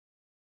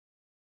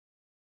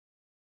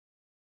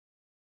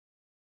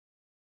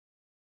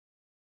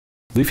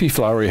Leafy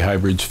flowery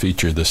hybrids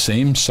feature the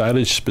same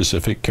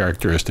silage-specific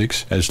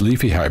characteristics as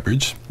leafy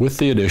hybrids, with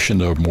the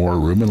addition of more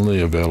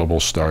ruminally available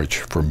starch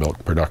for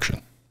milk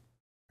production.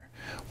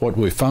 What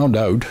we found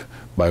out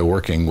by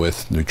working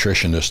with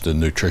nutritionists and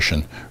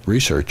nutrition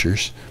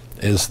researchers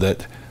is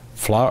that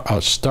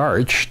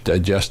starch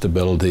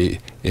digestibility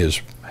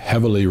is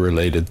heavily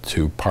related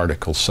to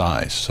particle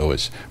size. So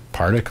it's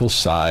particle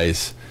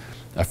size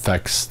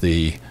affects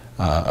the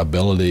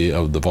ability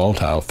of the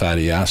volatile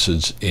fatty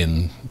acids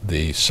in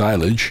the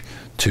silage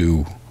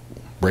to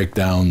break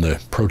down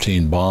the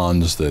protein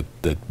bonds that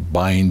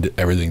bind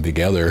everything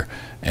together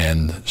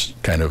and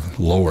kind of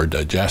lower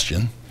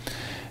digestion.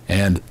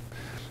 And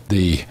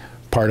the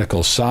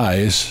particle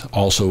size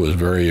also is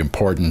very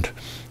important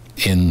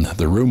in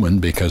the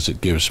rumen because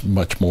it gives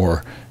much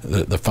more,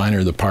 the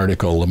finer the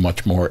particle, the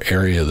much more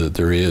area that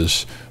there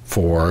is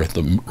for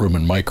the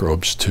rumen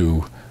microbes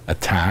to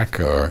attack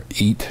or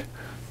eat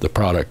the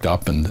product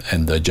up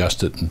and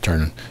digest it and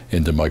turn it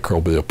into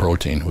microbial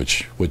protein,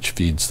 which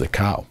feeds the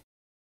cow.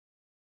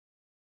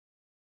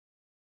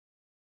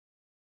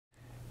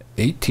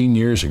 18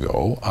 years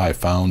ago, I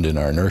found in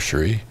our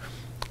nursery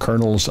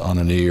kernels on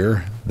an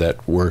ear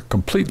that were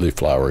completely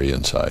floury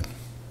inside.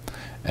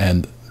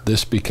 And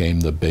this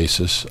became the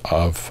basis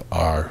of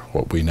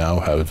what we now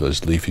have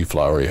as leafy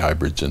flowery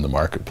hybrids in the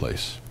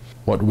marketplace.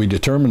 What we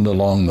determined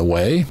along the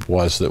way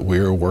was that we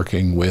were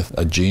working with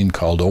a gene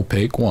called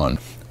opaque 1.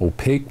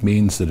 Opaque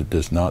means that it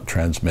does not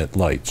transmit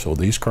light. So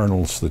these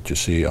kernels that you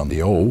see on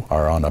the O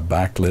are on a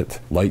backlit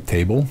light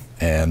table,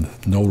 and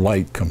no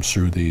light comes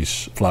through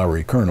these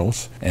flowery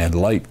kernels, and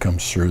light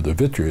comes through the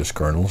vitreous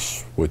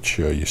kernels, which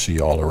you see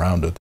all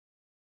around it.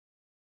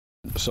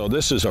 So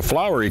this is a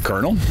flowery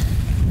kernel,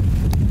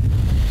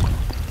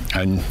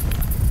 and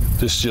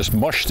this just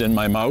mushed in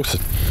my mouth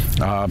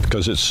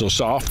because it's so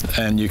soft,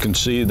 and you can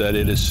see that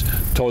it is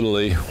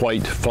totally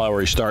white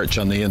floury starch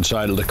on the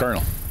inside of the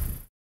kernel.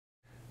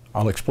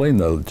 I'll explain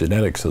the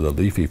genetics of the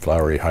leafy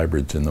flowery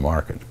hybrids in the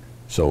market.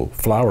 So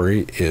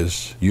flowery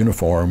is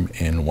uniform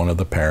in one of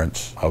the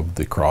parents of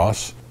the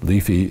cross.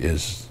 Leafy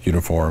is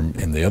uniform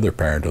in the other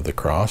parent of the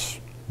cross.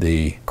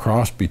 The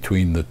cross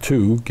between the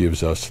two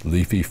gives us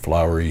leafy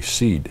flowery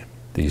seed.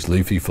 These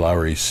leafy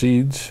flowery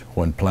seeds,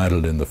 when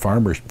planted in the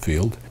farmer's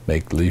field,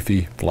 make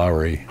leafy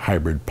flowery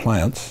hybrid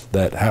plants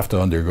that have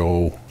to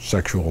undergo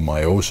sexual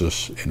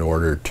meiosis in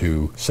order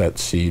to set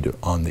seed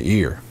on the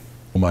ear.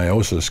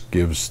 Meiosis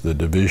gives the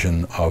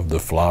division of the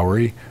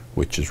flowery,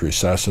 which is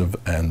recessive,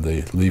 and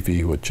the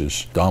leafy, which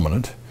is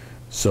dominant.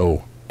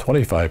 So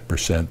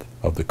 25%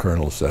 of the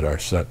kernels that are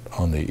set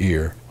on the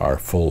ear are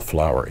full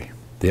flowery.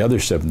 The other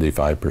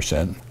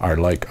 75% are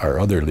like our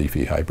other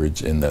leafy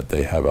hybrids in that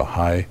they have a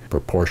high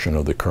proportion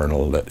of the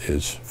kernel that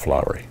is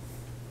flowery.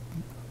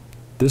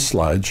 This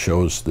slide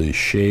shows the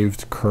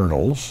shaved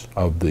kernels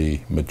of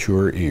the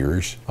mature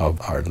ears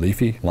of our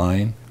leafy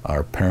line,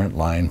 our parent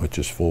line, which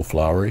is full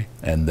flowery,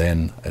 and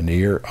then an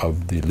ear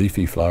of the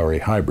leafy flowery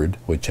hybrid,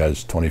 which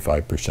has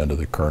 25% of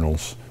the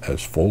kernels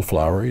as full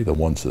flowery, the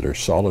ones that are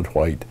solid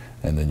white,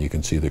 and then you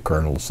can see the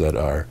kernels that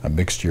are a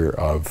mixture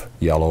of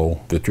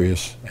yellow,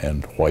 vitreous,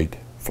 and white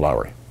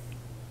flowery.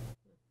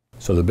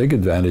 So the big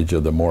advantage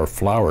of the more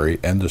flowery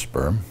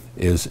endosperm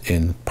is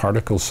in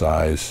particle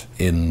size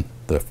in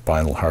the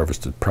final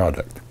harvested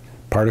product.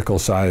 Particle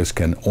size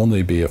can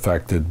only be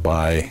affected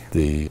by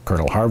the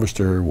kernel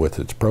harvester with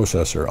its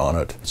processor on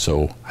it.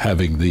 So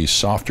having these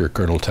softer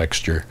kernel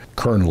texture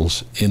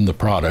kernels in the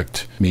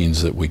product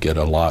means that we get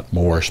a lot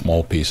more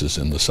small pieces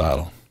in the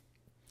silo.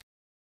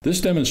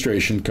 This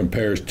demonstration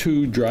compares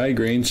two dry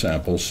grain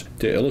samples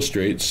to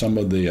illustrate some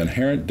of the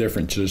inherent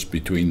differences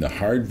between the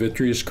hard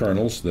vitreous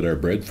kernels that are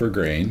bred for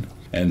grain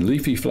and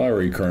leafy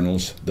flowery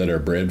kernels that are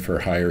bred for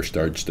higher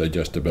starch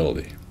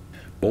digestibility.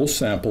 Both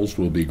samples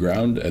will be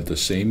ground at the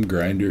same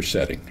grinder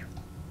setting.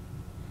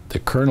 The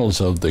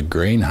kernels of the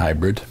grain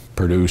hybrid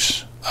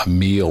produce a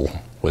meal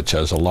which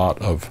has a lot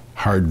of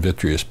hard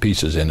vitreous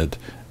pieces in it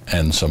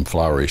and some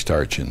flowery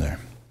starch in there.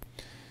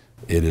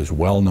 It is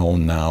well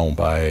known now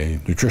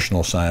by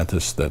nutritional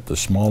scientists that the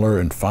smaller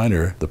and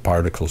finer the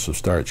particles of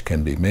starch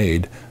can be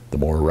made, the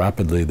more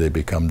rapidly they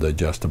become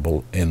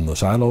digestible in the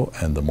silo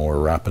and the more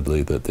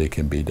rapidly that they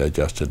can be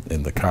digested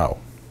in the cow.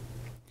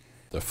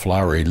 The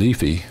Floury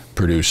Leafy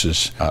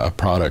produces a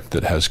product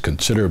that has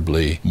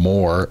considerably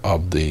more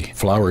of the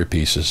flowery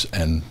pieces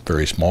and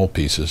very small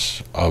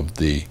pieces of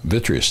the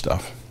vitreous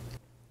stuff.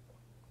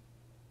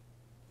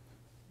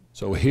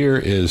 So here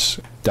is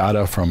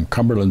data from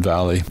Cumberland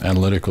Valley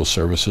Analytical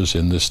Services.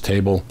 In this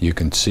table, you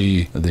can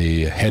see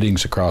the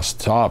headings across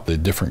the top, the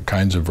different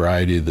kinds of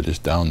variety that is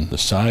down the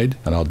side.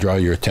 And I'll draw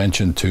your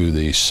attention to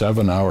the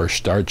 7-hour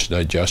starch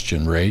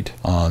digestion rate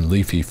on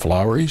leafy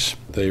floweries.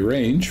 They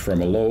range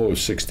from a low of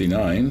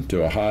 69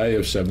 to a high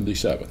of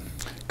 77.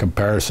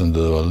 Comparison to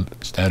the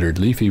standard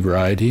leafy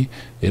variety,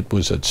 it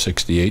was at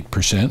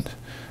 68%.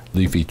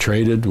 Leafy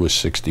traded was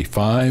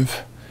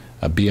 65%.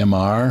 A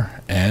BMR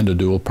and a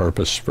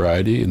dual-purpose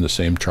variety in the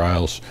same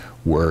trials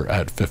were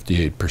at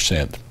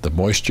 58%. The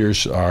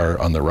moistures are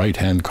on the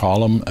right-hand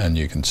column, and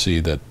you can see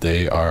that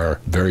they are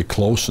very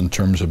close in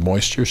terms of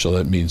moisture, so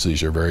that means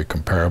these are very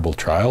comparable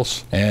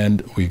trials.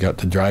 And we got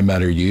the dry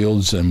matter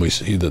yields, and we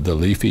see that the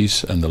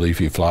leafies and the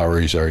leafy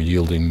floweries are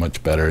yielding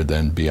much better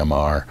than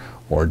BMR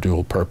or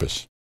dual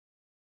purpose.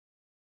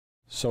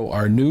 So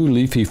our new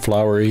leafy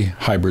flowery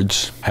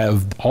hybrids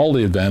have all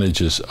the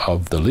advantages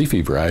of the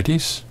leafy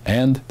varieties,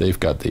 and they've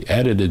got the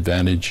added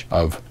advantage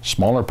of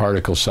smaller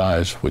particle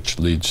size, which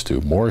leads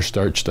to more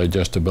starch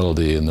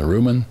digestibility in the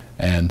rumen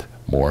and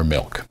more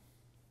milk.